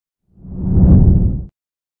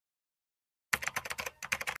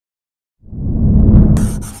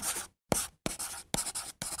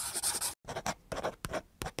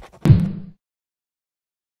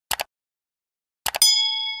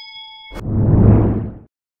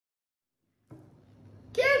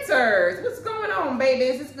Cancers, what's going on,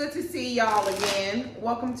 babies? It's good to see y'all again.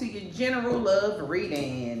 Welcome to your general love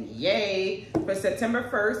reading. Yay! For September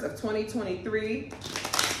 1st of 2023.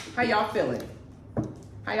 How y'all feeling?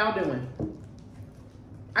 How y'all doing?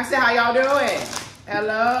 I said, how y'all doing?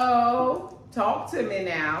 Hello? Talk to me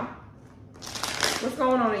now. What's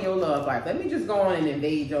going on in your love life? Let me just go on and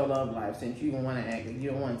invade your love life since you don't want to act.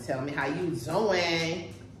 You don't want to tell me how you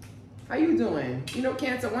doing. How you doing? You know,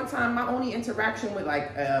 Cancer, one time my only interaction with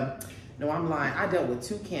like, no, I'm lying. I dealt with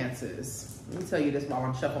 2 Cancers. Let me tell you this while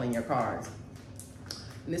I'm shuffling your cards.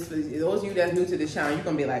 And this, for those of you that's new to this channel, you're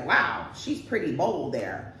going to be like, wow, she's pretty bold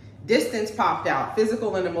there. Distance popped out,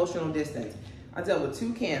 physical and emotional distance. I dealt with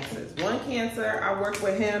 2 Cancers. One Cancer, I worked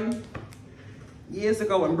with him years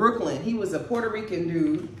ago in Brooklyn. He was a Puerto Rican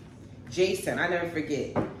dude, Jason, I never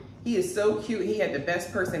forget. He is so cute. He had the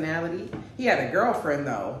best personality. He had a girlfriend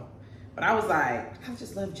though. But I was like, I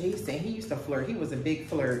just love Jason. He used to flirt. He was a big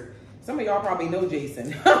flirt. Some of y'all probably know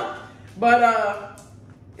Jason. But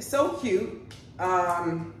so cute.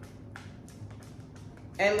 And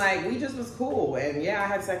like, we just was cool. And yeah, I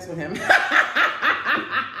had sex with him.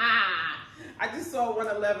 I just saw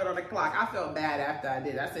 111 on the clock. I felt bad after I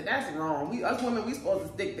did. I said, that's wrong. Us women, we supposed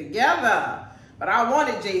to stick together. But I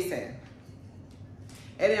wanted Jason.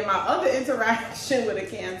 And then my other interaction with a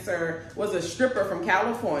Cancer was a stripper from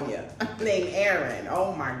California named Aaron.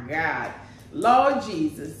 Oh my God. Lord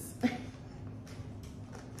Jesus.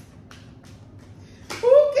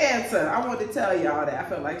 Ooh, Cancer. I wanted to tell y'all that. I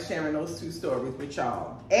felt like sharing those 2 stories with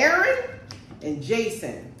y'all. Aaron and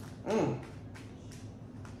Jason. I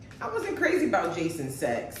wasn't crazy about Jason's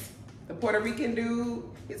sex. The Puerto Rican dude,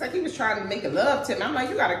 he's like, he was trying to make a love to me. I'm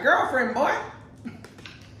like, you got a girlfriend, boy.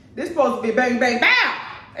 This supposed to be bang, bang, bang.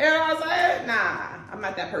 You know what I'm saying? Nah, I'm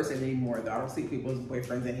not that person anymore, though. I don't see people as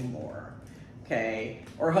boyfriends anymore, okay?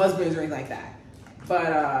 Or husbands or anything like that.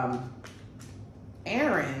 But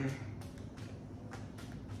Aaron's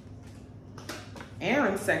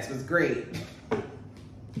sex was great.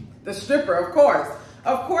 The stripper, of course.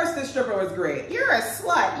 Of course the stripper was great. You're a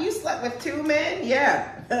slut. You slept with 2 men?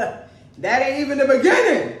 Yeah. That ain't even the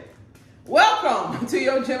beginning. Welcome to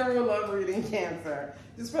your general love reading, Cancer.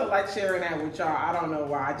 Just felt like sharing that with y'all. I don't know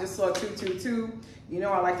why. I just saw 222. You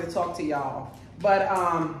know I like to talk to y'all. But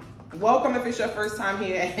welcome if it's your first time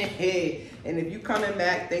here. And if you coming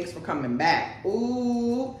back, thanks for coming back.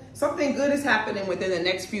 Ooh, something good is happening within the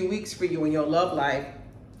next few weeks for you in your love life.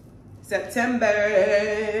 September.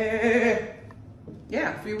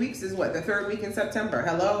 Yeah, a few weeks is what? The 3rd week in September.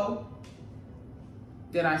 Hello?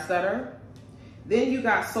 Did I stutter? Then you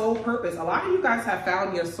got soul purpose. A lot of you guys have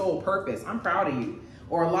found your soul purpose. I'm proud of you.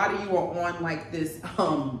 Or a lot of you are on like this, a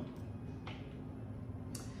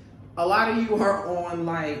lot of you are on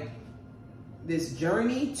like this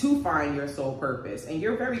journey to find your soul purpose. And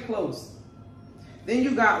you're very close. Then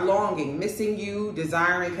you got longing, missing you,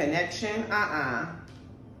 desiring connection.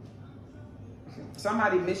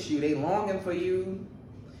 Somebody missed you. They longing for you.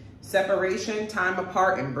 Separation, time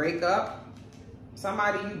apart and breakup.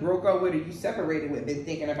 Somebody you broke up with or you separated with been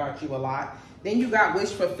thinking about you a lot. Then you got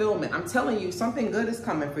wish fulfillment. I'm telling you, something good is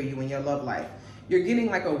coming for you in your love life. You're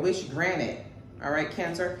getting like a wish granted. All right,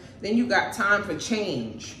 Cancer. Then you got time for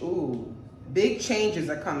change. Ooh, big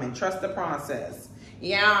changes are coming. Trust the process.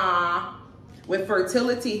 Yeah. With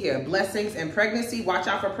fertility here, blessings and pregnancy. Watch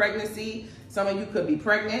out for pregnancy. Some of you could be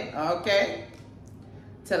pregnant. Okay.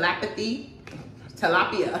 Telepathy.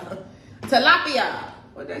 Tilapia. Tilapia.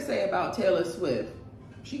 What they say about Taylor Swift?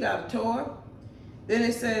 She got a tour. Then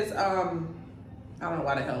it says, I don't know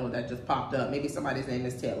why the hell that just popped up. Maybe somebody's name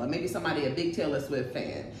is Taylor. Maybe somebody a big Taylor Swift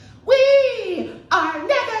fan. We are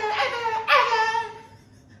never, ever, ever.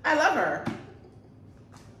 I love her.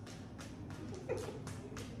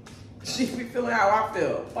 She be feeling how I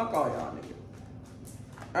feel. Fuck all y'all niggas.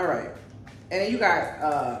 All right. And then you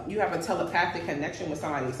got, you have a telepathic connection with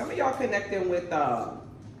somebody. Some of y'all connecting with,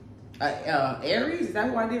 Aries, is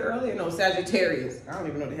that who I did earlier? No, Sagittarius. I don't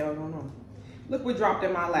even know what the hell is going on. Look what dropped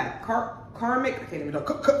in my lap. Karmic, I can't even know.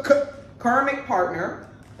 Karmic partner,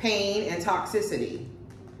 pain, and toxicity.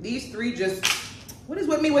 These 3 just, what is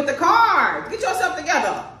with me with the cards? Get yourself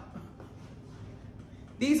together.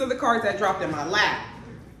 These are the cards that dropped in my lap.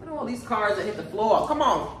 What are all these cards that hit the floor? Come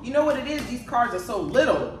on. You know what it is? These cards are so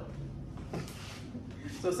little.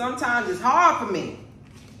 So sometimes it's hard for me.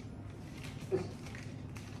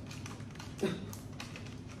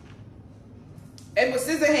 Edward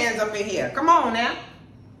Scissorhands up in here. Come on now.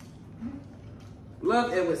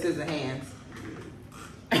 Love Edward Scissorhands.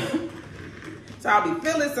 So I'll be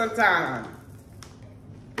feeling sometimes.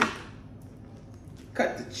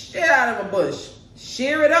 Cut the shit out of a bush.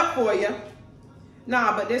 Shear it up for you.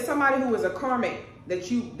 Nah, but there's somebody who is a karmic that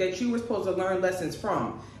you were supposed to learn lessons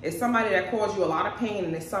from. It's somebody that caused you a lot of pain,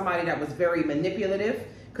 and it's somebody that was very manipulative.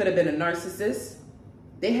 Could have been a narcissist.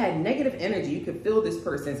 They had negative energy. You could feel this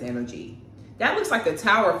person's energy. That looks like the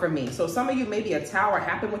tower for me. So some of you, maybe a tower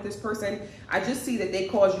happened with this person. I just see that they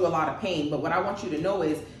caused you a lot of pain. But what I want you to know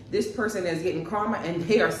is this person is getting karma and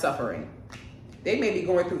they are suffering. They may be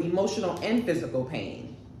going through emotional and physical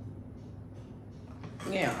pain.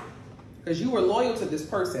 Yeah. Because you were loyal to this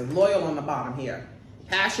person. Loyal on the bottom here.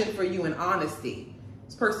 Passion for you and honesty.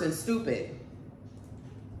 This person's stupid.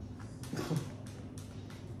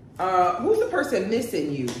 Who's the person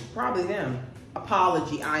missing you? Probably them.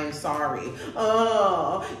 Apology, I am sorry.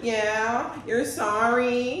 Oh, yeah, you're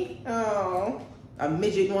sorry. Oh, a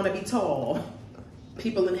midget want to be tall.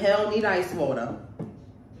 People in hell need ice water.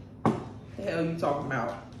 The hell you talking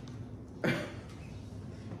about?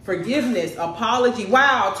 Forgiveness, apology.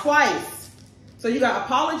 Wow, twice. So you got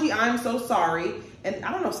apology, I'm so sorry. And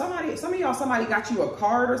I don't know, some of y'all, somebody got you a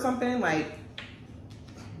card or something, like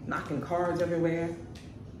knocking cards everywhere.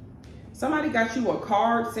 Somebody got you a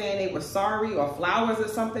card saying they were sorry, or flowers or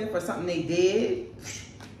something for something they did.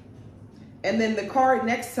 And then the card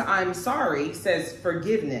next to I'm sorry says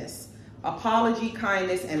forgiveness, apology,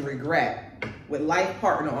 kindness, and regret, with life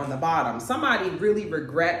partner on the bottom. Somebody really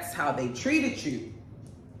regrets how they treated you.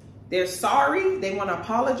 They're sorry. They want to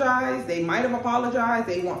apologize. They might have apologized.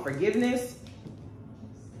 They want forgiveness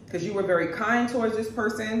because you were very kind towards this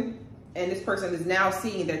person. And this person is now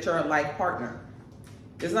seeing that you're a life partner.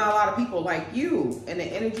 There's not a lot of people like you, and the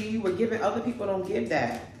energy you were giving, other people don't give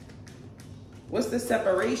that. What's the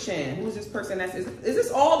separation? Who's this person? Is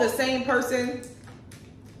this all the same person?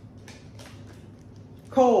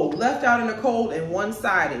 Cold, left out in the cold and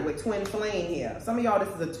one-sided with twin flame here. Some of y'all,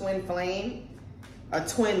 this is a twin flame, a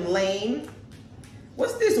twin lane.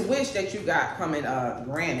 What's this wish that you got coming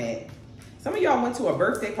granted? Some of y'all went to a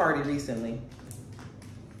birthday party recently.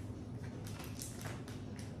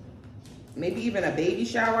 Maybe even a baby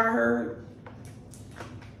shower, I heard.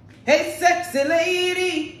 Hey, sexy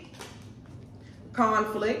lady.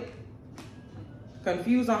 Conflict.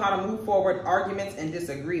 Confused on how to move forward. Arguments and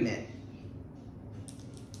disagreement.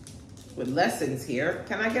 With lessons here.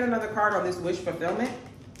 Can I get another card on this wish fulfillment?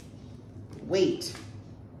 Wait.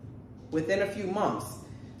 Within a few months.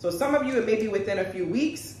 So some of you, it may be within a few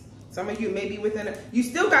weeks. Some of you may be you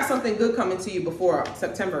still got something good coming to you before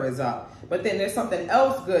September is up. But then there's something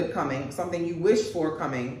else good coming, something you wish for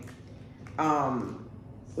coming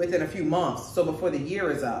within a few months. So before the year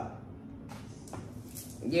is up.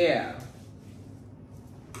 Yeah.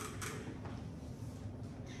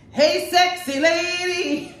 Hey, sexy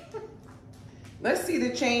lady. Let's see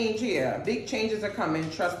the change here. Big changes are coming.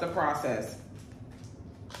 Trust the process.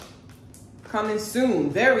 Coming soon,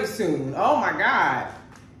 very soon. Oh my God.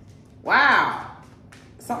 Wow.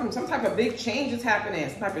 Some type of big change is happening.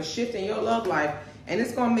 Some type of shift in your love life. And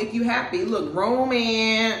it's going to make you happy. Look,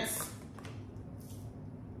 romance.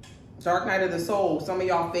 Dark night of the soul. Some of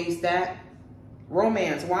y'all face that.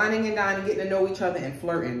 Romance. Whining and dining, getting to know each other and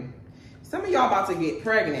flirting. Some of y'all about to get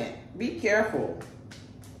pregnant. Be careful.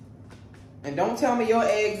 And don't tell me your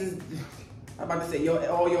eggs is... I'm about to say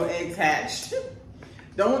all your eggs hatched.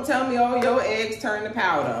 Don't tell me all your eggs turn to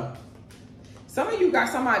powder. Some of you got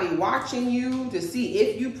somebody watching you to see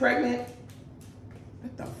if you pregnant.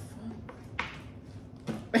 What the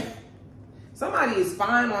fuck? Somebody is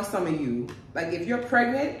spying on some of you. Like if you're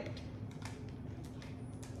pregnant,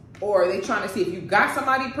 or they trying to see if you got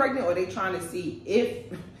somebody pregnant, or they trying to see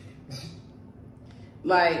if,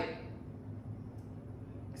 like,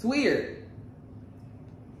 it's weird.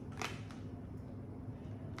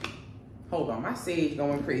 Hold on, my sage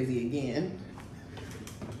going crazy again.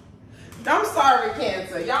 I'm sorry,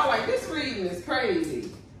 Cancer. Y'all like, this reading is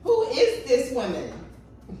crazy. Who is this woman?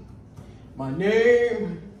 My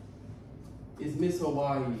name is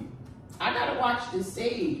MissHawaiI. I gotta watch this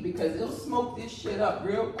sage because it'll smoke this shit up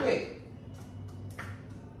real quick.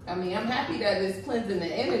 I mean, I'm happy that it's cleansing the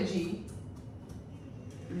energy,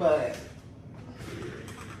 but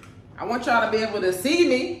I want y'all to be able to see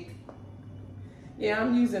me. Yeah,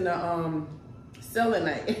 I'm using the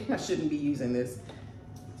selenite. I shouldn't be using this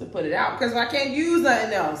to put it out because I can't use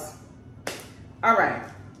nothing else. All right.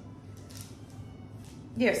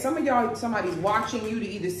 Yeah, some of y'all, somebody's watching you to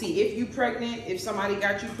either see if you pregnant, if somebody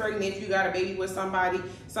got you pregnant, if you got a baby with somebody.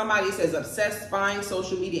 Somebody says obsessed, spying,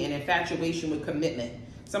 social media, and infatuation with commitment.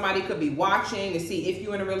 Somebody could be watching to see if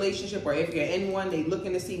you're in a relationship or if you're in one. They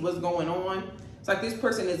looking to see what's going on. It's like this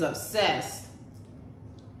person is obsessed.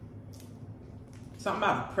 Something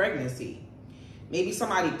about pregnancy. Maybe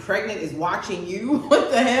somebody pregnant is watching you.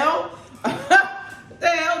 What the hell? The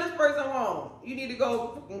hell this person want? You need to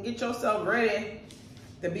go and get yourself ready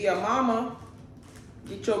to be a mama.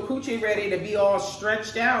 Get your coochie ready to be all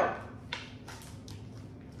stretched out.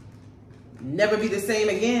 Never be the same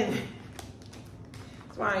again.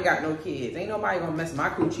 That's why I ain't got no kids. Ain't nobody gonna mess my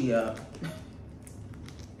coochie up.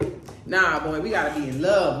 Nah, boy, we gotta be in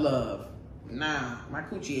love. Nah, my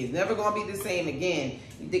coochie is never gonna be the same again.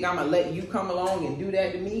 You think I'm gonna let you come along and do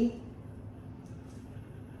that to me?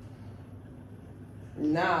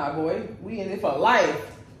 Nah, boy, we in it for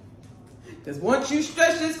life. Because once you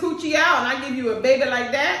stretch this coochie out and I give you a baby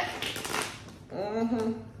like that,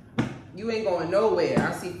 you ain't going nowhere.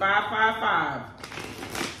 I see 555.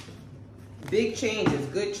 Big changes,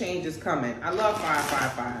 good changes coming. I love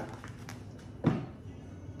 555.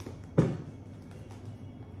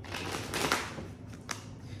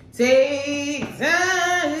 Take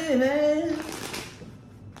time.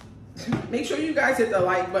 Make sure you guys hit the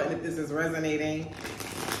like button if this is resonating.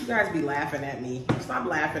 You guys be laughing at me. Stop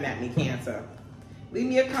laughing at me, Cancer. Leave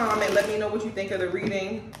me a comment. Let me know what you think of the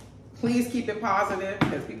reading. Please keep it positive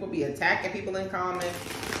because people be attacking people in comments.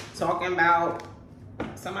 Talking about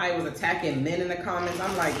somebody was attacking men in the comments.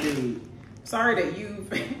 I'm like, dude, sorry that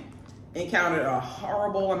you've encountered a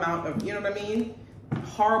horrible amount of, you know what I mean?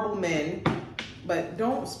 Horrible men. But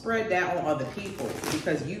don't spread that on other people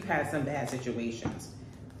because you've had some bad situations.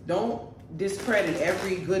 Don't discredit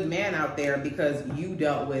every good man out there because you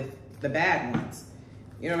dealt with the bad ones.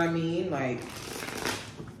 You know what I mean? Like,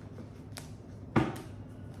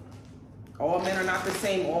 all men are not the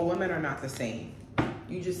same. All women are not the same.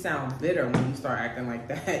 You just sound bitter when you start acting like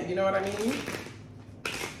that. You know what I mean?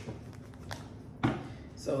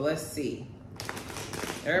 So let's see.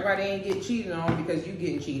 Everybody ain't get cheated on because you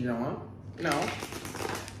getting cheated on. No.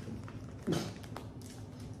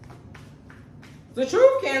 The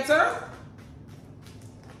truth, Cancer.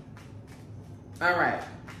 All right.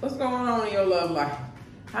 What's going on in your love life?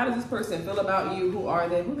 How does this person feel about you? Who are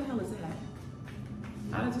they? Who the hell is that?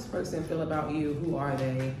 How does this person feel about you? Who are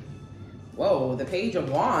they? Whoa, the Page of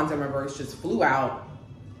Wands in reverse just flew out.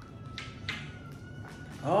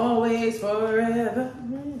 Always, forever.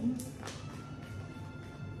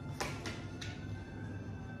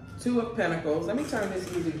 Two of Pentacles. Let me turn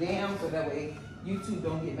this music down so that way YouTube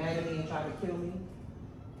don't get mad at me and try to kill me.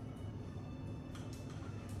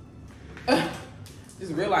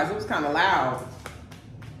 Just realized it was kind of loud.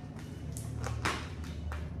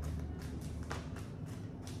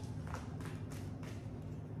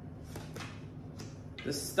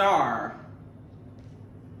 The Star.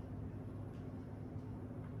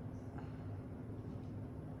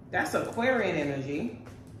 That's Aquarian energy.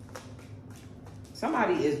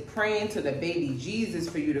 Somebody is praying to the baby Jesus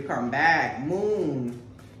for you to come back. Moon.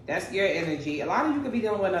 That's your energy. A lot of you could be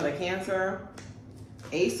dealing with another Cancer.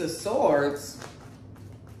 Ace of Swords.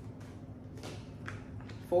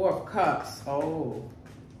 Four of Cups. Oh.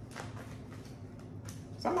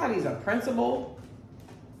 Somebody's a principal.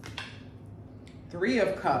 Three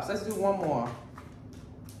of Cups. Let's do one more.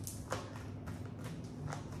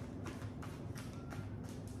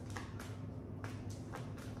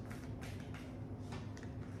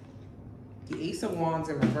 The Ace of Wands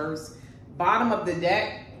in reverse. Bottom of the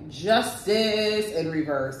deck, Justice in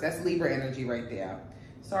reverse. That's Libra energy right there.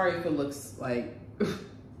 Sorry if it looks like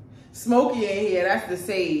smoky in here. That's the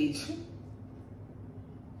Sage.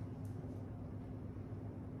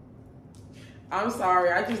 I'm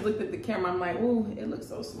sorry. I just looked at the camera. I'm like, ooh, it looks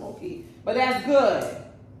so smoky. But that's good.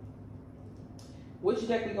 Which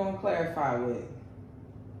deck we going to clarify with?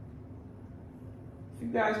 If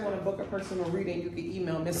you guys want to book a personal reading, you can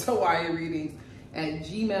email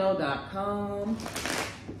MissHawaiiReadings@gmail.com.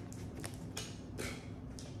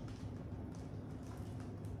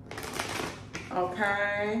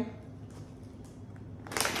 Okay.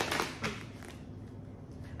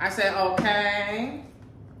 I said, okay.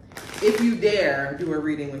 If you dare do a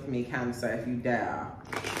reading with me, Cancer, if you dare.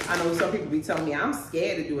 I know some people be telling me, I'm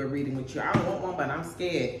scared to do a reading with you. I don't want one, but I'm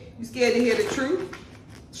scared. You scared to hear the truth?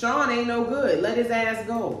 Sean ain't no good. Let his ass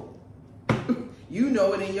go. You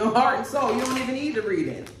know it in your heart and soul. You don't even need the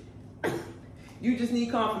reading. You just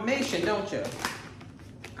need confirmation, don't you?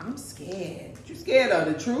 I'm scared. You scared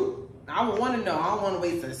of the truth? I would want to know. I don't want to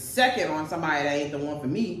waste a second on somebody that ain't the one for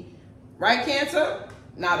me. Right, Cancer?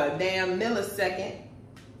 Not a damn millisecond.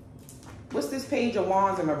 What's this Page of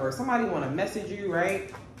Wands in reverse? Somebody want to message you,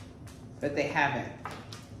 right? But they haven't.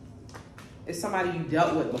 It's somebody you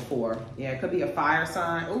dealt with before. Yeah, it could be a fire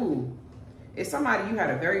sign. Ooh. It's somebody you had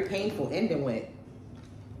a very painful ending with.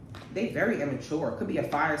 They very immature. It could be a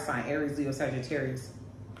fire sign, Aries, Leo, Sagittarius.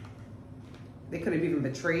 They could have even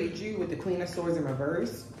betrayed you with the Queen of Swords in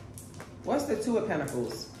reverse. What's the Two of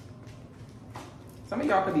Pentacles? Some of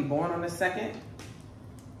y'all could be born on the 2nd.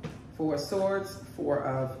 Four of Swords, Four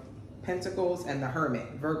of Pentacles, and the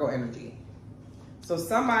Hermit, Virgo energy. So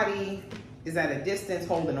somebody is at a distance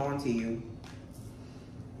holding on to you.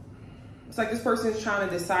 It's like this person is trying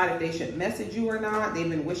to decide if they should message you or not. They've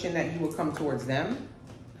been wishing that you would come towards them.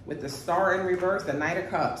 With the Star in reverse, the Knight of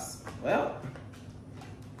Cups. Well,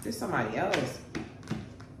 there's somebody else.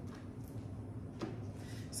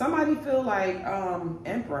 Somebody feel like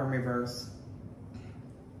Emperor in reverse.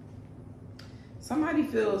 Somebody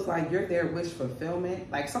feels like you're their wish fulfillment.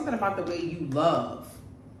 Like something about the way you love.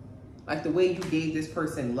 Like the way you gave this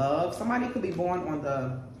person love. Somebody could be born on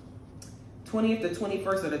the 20th, the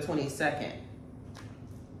 21st, or the 22nd.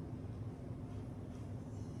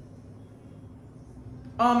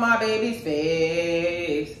 On my baby's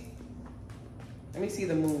face. Let me see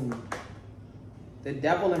the moon. The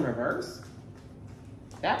Devil in reverse.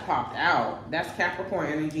 That popped out. That's Capricorn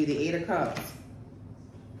energy, the 8 of Cups.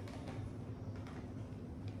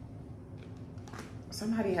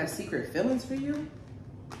 Somebody has secret feelings for you.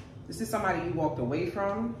 This is somebody you walked away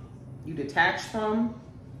from, you detached from,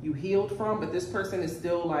 you healed from, but this person is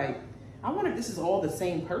still like, I wonder if this is all the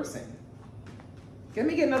same person. Let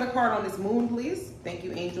me get another card on this moon, please. Thank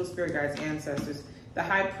you, angels, spirit guides, ancestors. The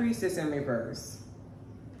High Priestess in reverse.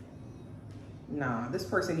 Nah, this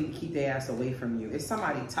person need to keep their ass away from you. It's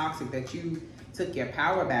somebody toxic that you took your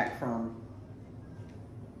power back from.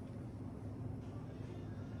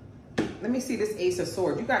 Let me see this Ace of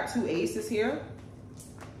Swords. You got 2 aces here.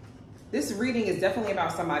 This reading is definitely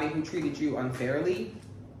about somebody who treated you unfairly.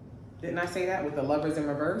 Didn't I say that with the Lovers in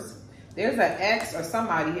reverse? There's an ex or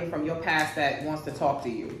somebody here from your past that wants to talk to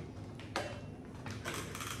you.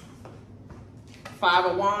 5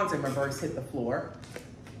 of Wands in reverse hit the floor.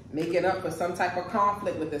 Make it up for some type of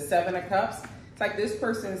conflict with the 7 of Cups. It's like this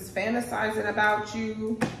person's fantasizing about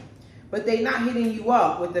you, but they not hitting you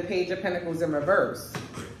up with the Page of Pentacles in reverse.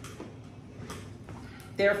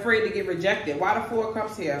 They're afraid to get rejected. Why the 4 of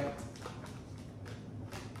Cups here?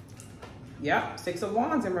 Yep, 6 of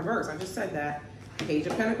Wands in reverse. I just said that. Page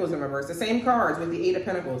of Pentacles in reverse. The same cards with the 8 of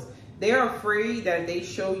Pentacles. They're afraid that if they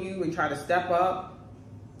show you and try to step up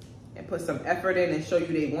and put some effort in and show you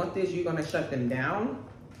they want this, you're going to shut them down.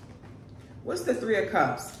 What's the 3 of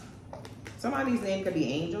Cups? Somebody's name could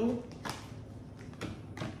be Angel.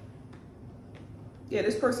 Yeah,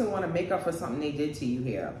 this person want to make up for something they did to you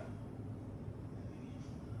here.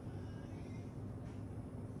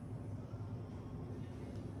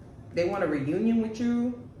 They want a reunion with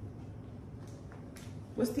you.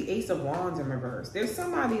 What's the Ace of Wands in reverse? There's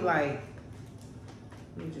somebody like,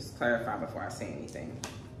 let me just clarify before I say anything.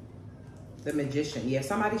 The Magician. Yeah,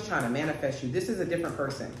 somebody's trying to manifest you. This is a different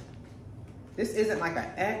person. This isn't like an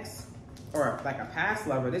ex or like a past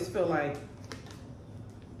lover. This feel like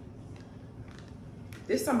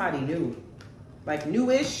this somebody new. Like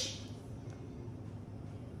newish.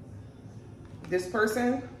 This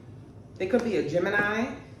person, they could be a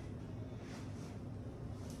Gemini.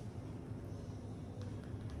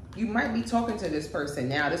 You might be talking to this person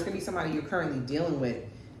now. This could be somebody you're currently dealing with.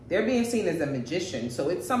 They're being seen as a magician. So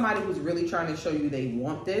it's somebody who's really trying to show you they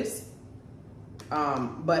want this.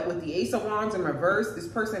 But with the Ace of Wands in reverse, this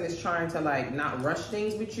person is trying to like not rush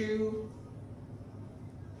things with you.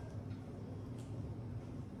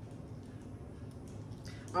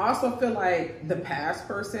 I also feel like the past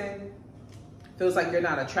person feels like you're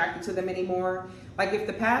not attracted to them anymore. Like if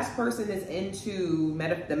the past person is into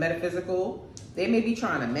the metaphysical, they may be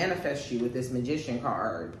trying to manifest you with this Magician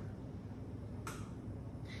card.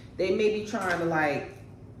 They may be trying to like,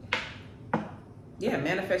 yeah,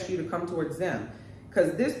 manifest you to come towards them.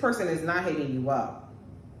 Because this person is not hitting you up.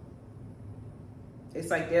 It's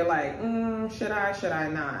like they're like, should I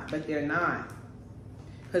not? But they're not.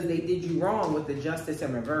 Because they did you wrong with the Justice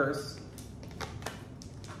in reverse.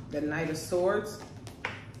 The Knight of Swords.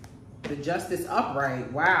 The Justice upright.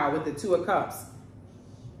 Wow, with the 2 of Cups.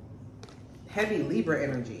 Heavy Libra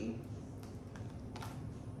energy.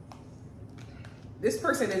 This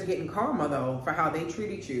person is getting karma though for how they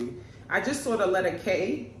treated you. I just saw the letter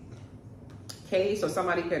K. K, so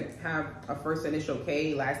somebody could have a first initial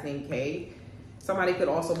K, last name K. Somebody could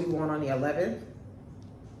also be born on the 11th.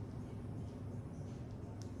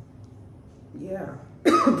 Yeah.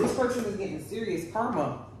 This person is getting serious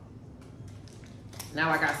karma. Now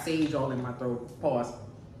I got sage all in my throat. Pause.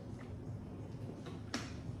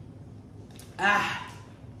 Ah.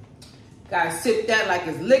 Gotta sip that like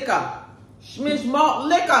it's liquor. Schmish malt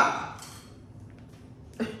liquor.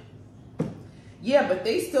 Yeah, but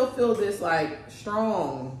they still feel this like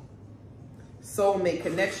strong soulmate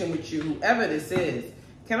connection with you, whoever this is.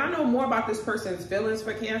 Can I know more about this person's feelings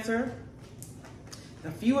for Cancer?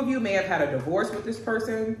 A few of you may have had a divorce with this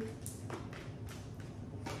person.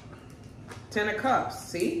 10 of Cups,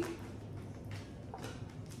 see?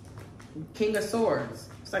 King of Swords.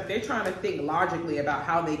 It's like they're trying to think logically about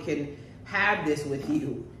how they can have this with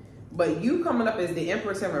you. But you coming up as the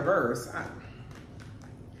Empress in reverse.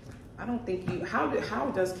 I don't think you, how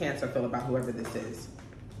does Cancer feel about whoever this is?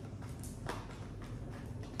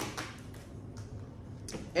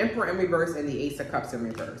 Emperor in reverse and the Ace of Cups in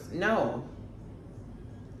reverse. No.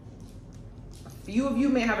 A few of you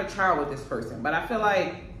may have a child with this person, but I feel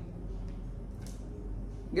like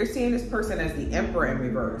you're seeing this person as the Emperor in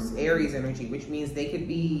reverse, Aries energy, which means they could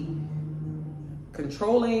be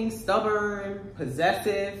controlling, stubborn,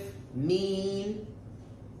 possessive, mean.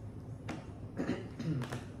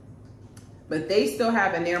 But they still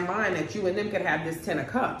have in their mind that you and them could have this 10 of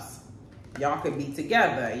Cups. Y'all could be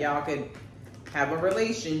together. Y'all could have a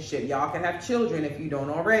relationship. Y'all could have children if you don't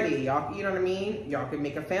already. Y'all, you know what I mean? Y'all could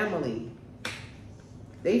make a family.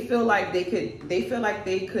 They feel like they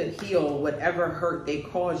could heal whatever hurt they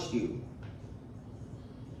caused you.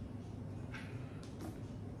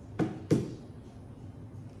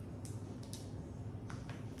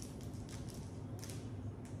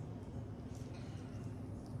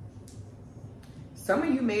 Some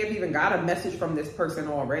of you may have even got a message from this person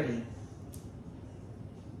already.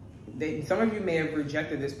 Some of you may have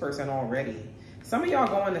rejected this person already. Some of y'all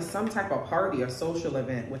going to some type of party or social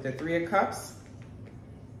event with the 3 of Cups.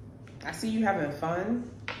 I see you having fun.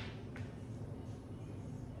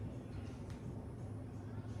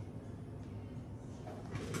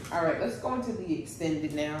 All right, let's go into the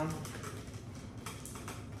extended now.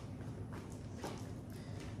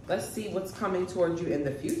 Let's see what's coming towards you in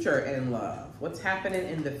the future in love. What's happening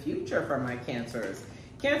in the future for my Cancers?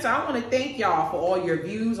 Cancer, I want to thank y'all for all your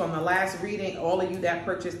views on the last reading. All of you that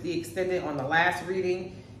purchased the extended on the last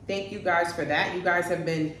reading. Thank you guys for that. You guys have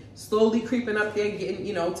been slowly creeping up there, getting,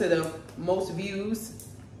 you know, to the most views.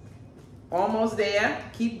 Almost there.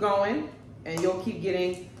 Keep going, and you'll keep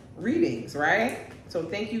getting readings, right? So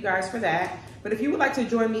thank you guys for that. But if you would like to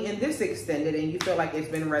join me in this extended and you feel like it's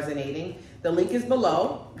been resonating, the link is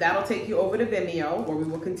below. That'll take you over to Vimeo, where we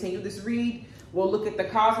will continue this read. We'll look at the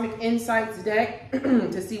Cosmic Insights deck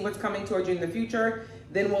to see what's coming towards you in the future.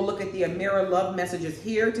 Then we'll look at the Amira Love messages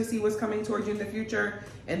here to see what's coming towards you in the future.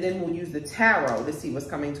 And then we'll use the tarot to see what's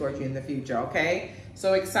coming towards you in the future, okay?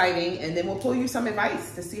 So exciting. And then we'll pull you some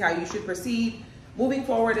advice to see how you should proceed moving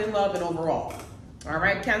forward in love and overall. All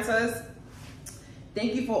right, Cancers?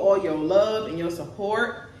 Thank you for all your love and your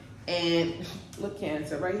support. And look,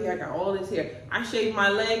 Cancer, right here, I got all this here. I shaved my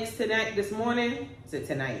legs this morning to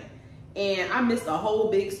tonight. And I missed a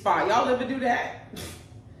whole big spot. Y'all ever do that?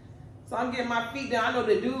 So I'm getting my feet down. I know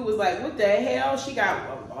the dude was like, what the hell? She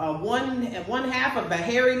got one half of a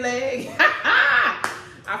hairy leg.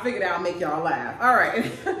 I figured I'll make y'all laugh. All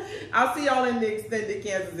right. I'll see y'all in the extended,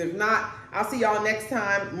 Cancers. If not, I'll see y'all next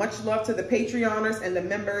time. Much love to the Patreoners and the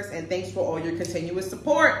members. And thanks for all your continuous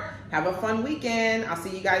support. Have a fun weekend. I'll see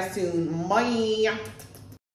you guys soon. Bye.